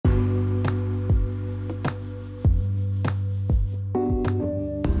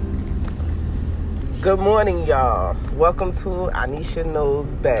Good morning, y'all. Welcome to Anisha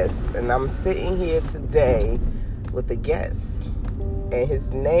Knows Best. And I'm sitting here today with a guest. And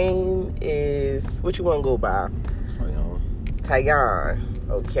his name is, what you want to go by? Tyon.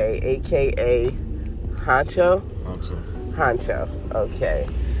 Okay. A.K.A. Honcho? Honcho. Okay.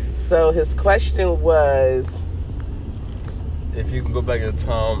 So his question was, if you can go back in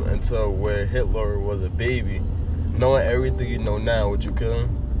time until where Hitler was a baby, knowing everything you know now, would you kill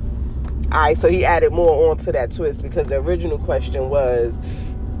him? Alright, so he added more onto that twist because the original question was,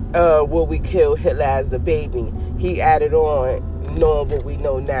 will we kill Hitler as the baby? He added on, knowing what we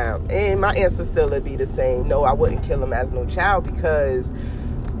know now. And my answer still would be the same. No, I wouldn't kill him as no child because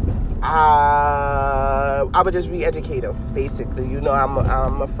I would just re-educate them, basically. You know,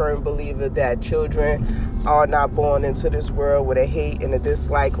 I'm a firm believer that children are not born into this world with a hate and a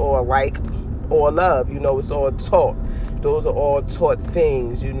dislike or a like or love. You know, it's all taught. Those are all taught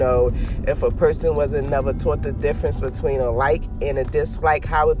things, you know. If a person wasn't never taught the difference between a like and a dislike,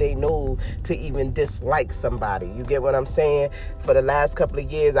 how would they know to even dislike somebody? You get what I'm saying? For the last couple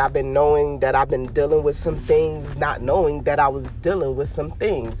of years, I've been knowing that I've been dealing with some things, not knowing that I was dealing with some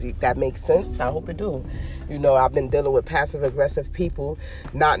things. That makes sense? I hope it do. You know, I've been dealing with passive-aggressive people,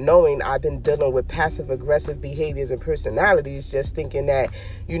 not knowing I've been dealing with passive-aggressive behaviors and personalities, just thinking that,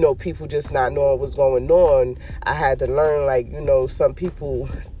 you know, people just not knowing what's going on. I had to learn, like, you know, some people,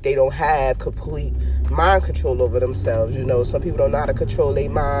 they don't have complete mind control over themselves. You know, some people don't know how to control their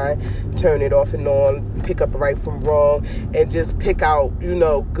mind, turn it off and on, pick up right from wrong, and just pick out, you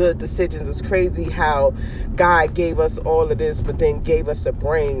know, good decisions. It's crazy how God gave us all of this, but then gave us a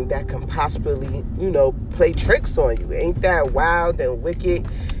brain that can possibly, you know, play tricks on you. Ain't that wild and wicked?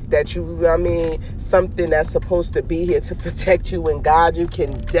 That something that's supposed to be here to protect you and guide you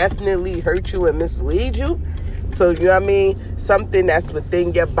can definitely hurt you and mislead you. So, you know what I mean? Something that's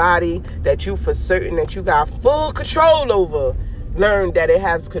within your body that you for certain that you got full control over. Learn that it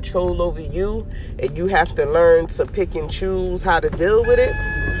has control over you, and you have to learn to pick and choose how to deal with it.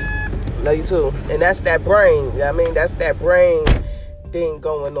 Love you too. And that's that brain. You know what I mean? That's that brain thing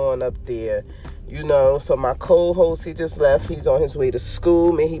going on up there. You know, so my co-host, he just left. He's on his way to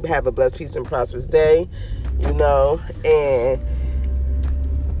school. May he have a blessed, peace, and prosperous day. You know, and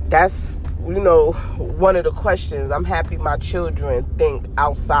that's, you know, one of the questions. I'm happy my children think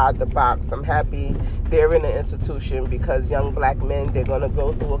outside the box. I'm happy they're in an institution because young black men, they're going to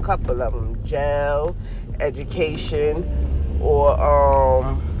go through a couple of them. Jail, education,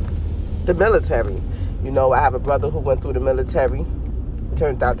 or the military. You know, I have a brother who went through the military.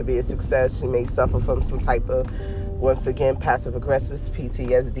 Turned out to be a success. She may suffer from some type of, once again, passive-aggressive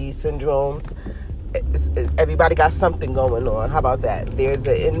PTSD syndromes. Everybody got something going on. How about that? There's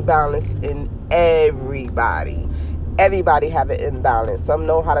an imbalance in everybody. Everybody have an imbalance. Some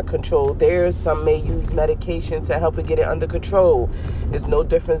know how to control theirs. Some may use medication to help it get it under control. It's no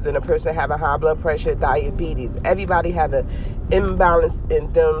difference than a person having high blood pressure, diabetes. Everybody have an imbalance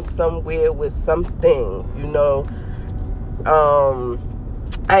in them somewhere with something, you know.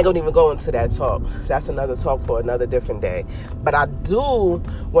 I ain't gonna even go into that talk. That's another talk for another different day. But I do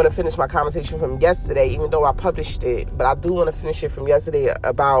want to finish my conversation from yesterday, even though I published it. But I do want to finish it from yesterday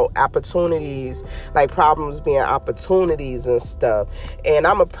about opportunities, like problems being opportunities and stuff. And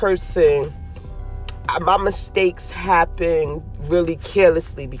I'm a person, my mistakes happen really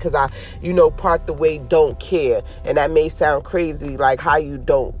carelessly because I, you know, part the way don't care. And that may sound crazy, like how you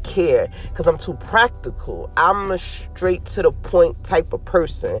don't care, because I'm too practical. I'm a straight to the point type of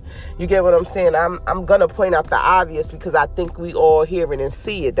person. You get what I'm saying? I'm gonna point out the obvious because I think we all hear it and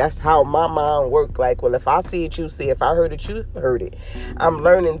see it. That's how my mind works. Like, well, if I see it, you see it. If I heard it, you heard it. I'm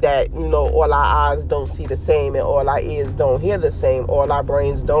learning that, you know, all our eyes don't see the same and all our ears don't hear the same. All our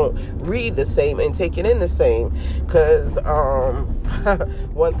brains don't read the same and take it in the same. Because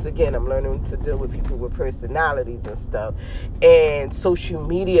once again, I'm learning to deal with people with personalities and stuff. And social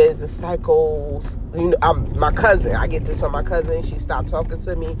media is a cycle. You know, my cousin, I get this from my cousin. She stopped talking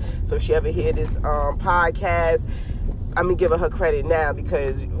to me. So if she ever hear this podcast, I'm going to give her credit now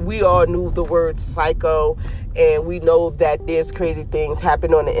because we all knew the word psycho and we know that there's crazy things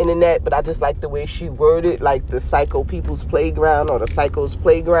happen on the internet, but I just like the way she worded, like the psycho people's playground or the psycho's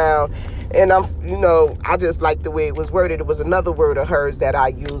playground. And I just like the way it was worded. It was another word of hers that I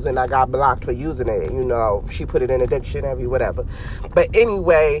use and I got blocked for using it. You know, she put it in a dictionary, whatever. But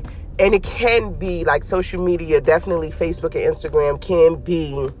anyway, and it can be like social media, definitely Facebook and Instagram can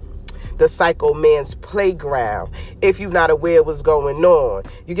be the psycho man's playground if you're not aware what's going on.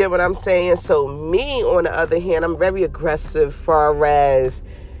 You get what I'm saying? So me, on the other hand, I'm very aggressive far as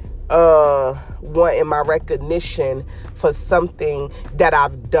wanting my recognition for something that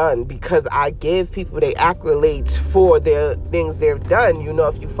I've done, because I give people their accolades for their things they've done. You know,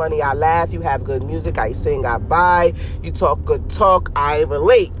 if you funny, I laugh. You have good music, I sing, I buy. You talk good talk, I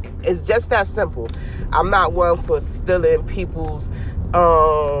relate. It's just that simple. I'm not one for stealing people's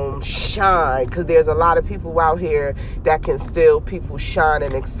shine, because there's a lot of people out here that can steal people's shine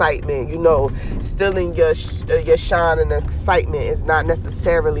and excitement. You know, stealing your shine and excitement is not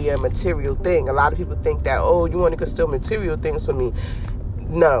necessarily a material thing. A lot of people think that, oh, you want to steal material things from me.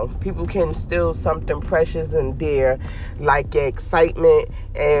 No, people can steal something precious and dear, like your excitement,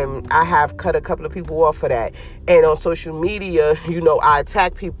 and I have cut a couple of people off for that. And on social media, you know, I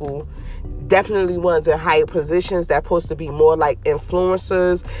attack people, definitely ones in higher positions that's supposed to be more like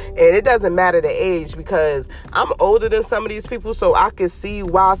influencers. And it doesn't matter the age, because I'm older than some of these people, so I can see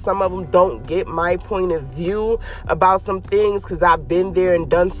why some of them don't get my point of view about some things, because I've been there and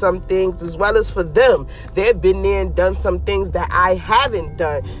done some things, as well as for them, they've been there and done some things that I haven't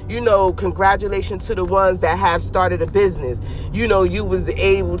done. You know, congratulations to the ones that have started a business. You know, you was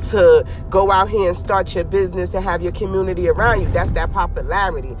able to go out here and start your business and have your community around you. That's that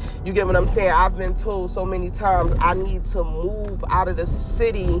popularity. You get what I'm saying? I've been told so many times I need to move out of the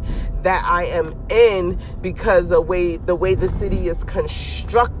city that I am in, because the way the city is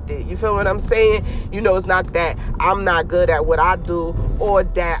constructed. You feel what I'm saying? You know, it's not that I'm not good at what I do or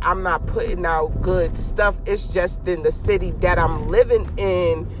that I'm not putting out good stuff. It's just in the city that I'm living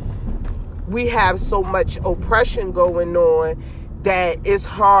in, we have so much oppression going on that it's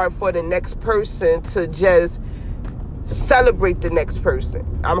hard for the next person to just celebrate the next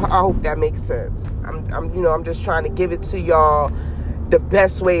person. I hope that makes sense. I'm just trying to give it to y'all the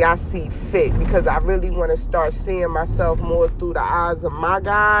best way I see fit, because I really want to start seeing myself more through the eyes of my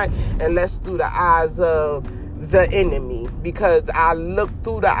God and less through the eyes of the enemy, because I look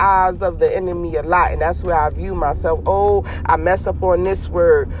through the eyes of the enemy a lot, and that's where I view myself. Oh, I mess up on this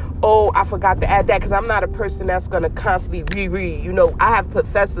word. Oh, I forgot to add that, because I'm not a person that's going to constantly reread. You know, I have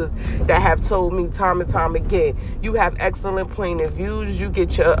professors that have told me time and time again, you have excellent point of views, you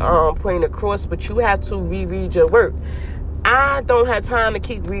get your point across, but you have to reread your work. I don't have time to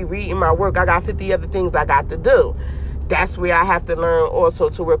keep rereading my work. I got 50 other things I got to do. That's where I have to learn also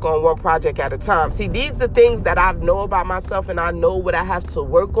to work on one project at a time. See, these are things that I know about myself, and I know what I have to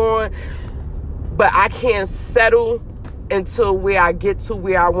work on, but I can't settle until where I get to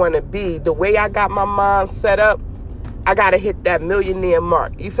where I want to be. The way I got my mind set up, I got to hit that millionaire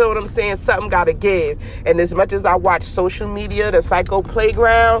mark. You feel what I'm saying? Something got to give. And as much as I watch social media, the psycho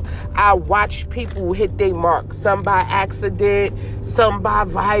playground, I watch people hit their mark. Some by accident, some by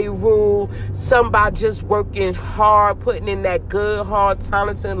viral, some by just working hard, putting in that good, hard,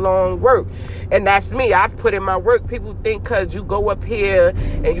 talented, long work. And that's me. I've put in my work. People think because you go up here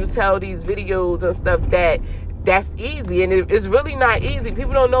and you tell these videos and stuff that's easy, and it's really not easy.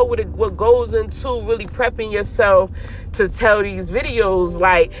 People don't know what goes into really prepping yourself to tell these videos.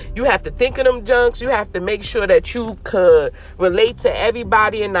 Like, you have to think of them junks. You have to make sure that you could relate to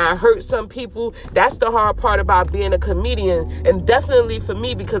everybody and not hurt some people. That's the hard part about being a comedian, and definitely for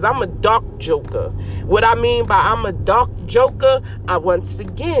me, because I'm a dark joker. What I mean by I'm a dark joker, once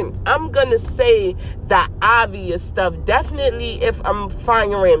again, I'm gonna say the obvious stuff. Definitely if I'm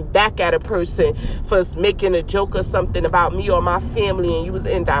firing back at a person for making a joke or something about me or my family and you was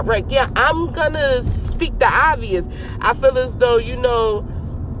indirect, yeah, I'm gonna speak the obvious. I feel as though, you know,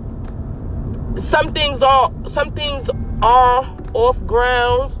 some things are off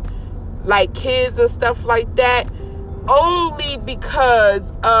grounds, like kids and stuff like that, only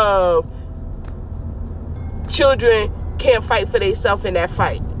because of children can't fight for themselves in that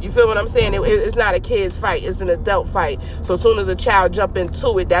fight. You feel what I'm saying? It's not a kid's fight. It's an adult fight. So as soon as a child jump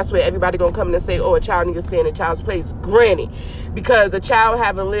into it, that's where everybody going to come in and say, oh, a child needs to stay in a child's place. Granted, because a child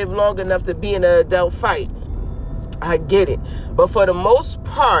haven't lived long enough to be in an adult fight. I get it. But for the most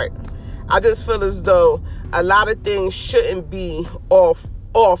part, I just feel as though a lot of things shouldn't be off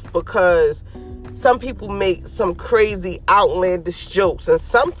because some people make some crazy outlandish jokes. And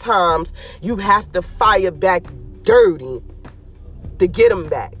sometimes you have to fire back dirty to get them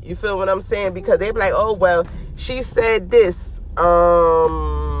back. You feel what I'm saying? Because they be like, oh, well, she said this.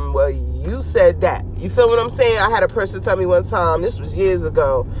 Well, you said that. You feel what I'm saying? I had a person tell me one time, this was years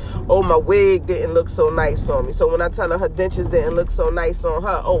ago, oh, my wig didn't look so nice on me. So when I tell her dentures didn't look so nice on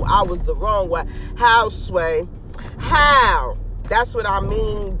her, oh, I was the wrong one. How, Sway? How? That's what I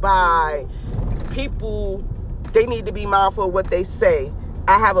mean by people, they need to be mindful of what they say.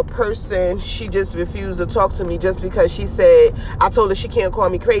 I have a person, she just refused to talk to me just because she said, I told her she can't call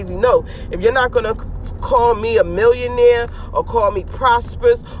me crazy. No, if you're not going to call me a millionaire or call me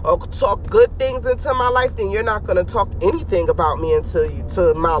prosperous or talk good things into my life, then you're not going to talk anything about me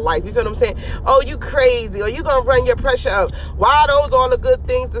to my life. You feel what I'm saying? Oh, you crazy, or you going to run your pressure up. Why are those all the good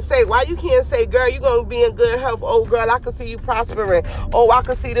things to say? Why you can't say, girl, you're going to be in good health. Oh, girl, I can see you prospering. Oh, I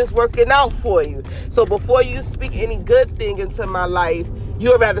can see this working out for you. So before you speak any good thing into my life, you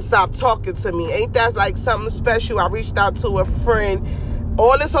would rather stop talking to me. Ain't that like something special? I reached out to a friend.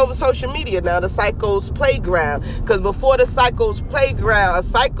 All this over social media now, the Psycho's Playground. Because before the Psycho's Playground, a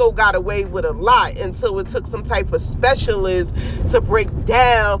psycho got away with a lot until it took some type of specialist to break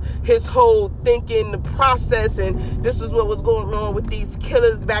down his whole thinking, the process. And this is what was going on with these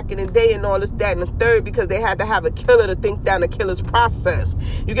killers back in the day and all this, that, and the third, because they had to have a killer to think down the killer's process.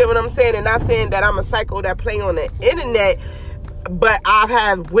 You get what I'm saying? And not saying that I'm a psycho that play on the internet, but I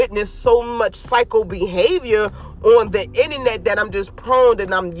have witnessed so much psycho behavior on the internet that I'm just prone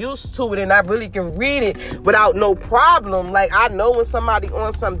and I'm used to it, and I really can read it without no problem. Like, I know when somebody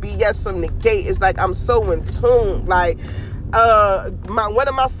on some BS from the gate, it's like I'm so in tune. Like, one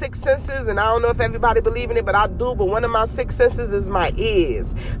of my sixth senses, and I don't know if everybody believe in it, but I do, but one of my sixth senses is my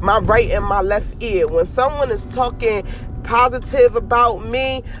ears, my right and my left ear. When someone is talking positive about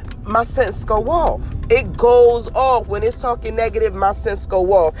me, my sense go off. It goes off. When it's talking negative, my sense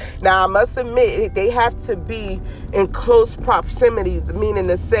go off. Now, I must admit, they have to be in close proximities, meaning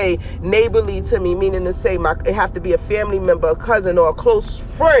to say neighborly to me, meaning to say it have to be a family member, a cousin, or a close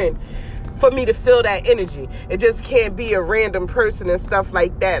friend for me to feel that energy. It just can't be a random person and stuff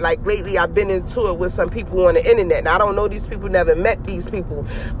like that. Like, lately I've been into it with some people on the internet. Now, I don't know these people, never met these people,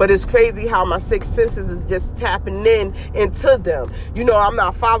 but it's crazy how my sixth senses is just tapping into them. You know, I'm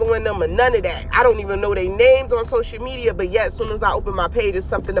not following them or none of that. I don't even know their names on social media, but yet as soon as I open my page, it's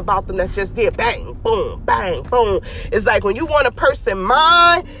something about them that's just there. Bang, boom, bang, boom. It's like when you want a person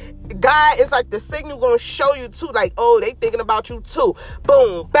mind, God, it's like the signal gonna show you too, like, oh, they thinking about you too.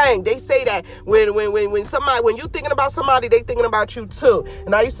 Boom, bang. They say that when you thinking about somebody, they thinking about you too.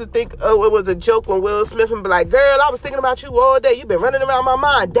 And I used to think, oh, it was a joke when Will Smith would be like, girl, I was thinking about you all day. You've been running around my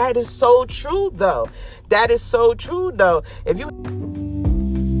mind. That is so true though. That is so true though. If you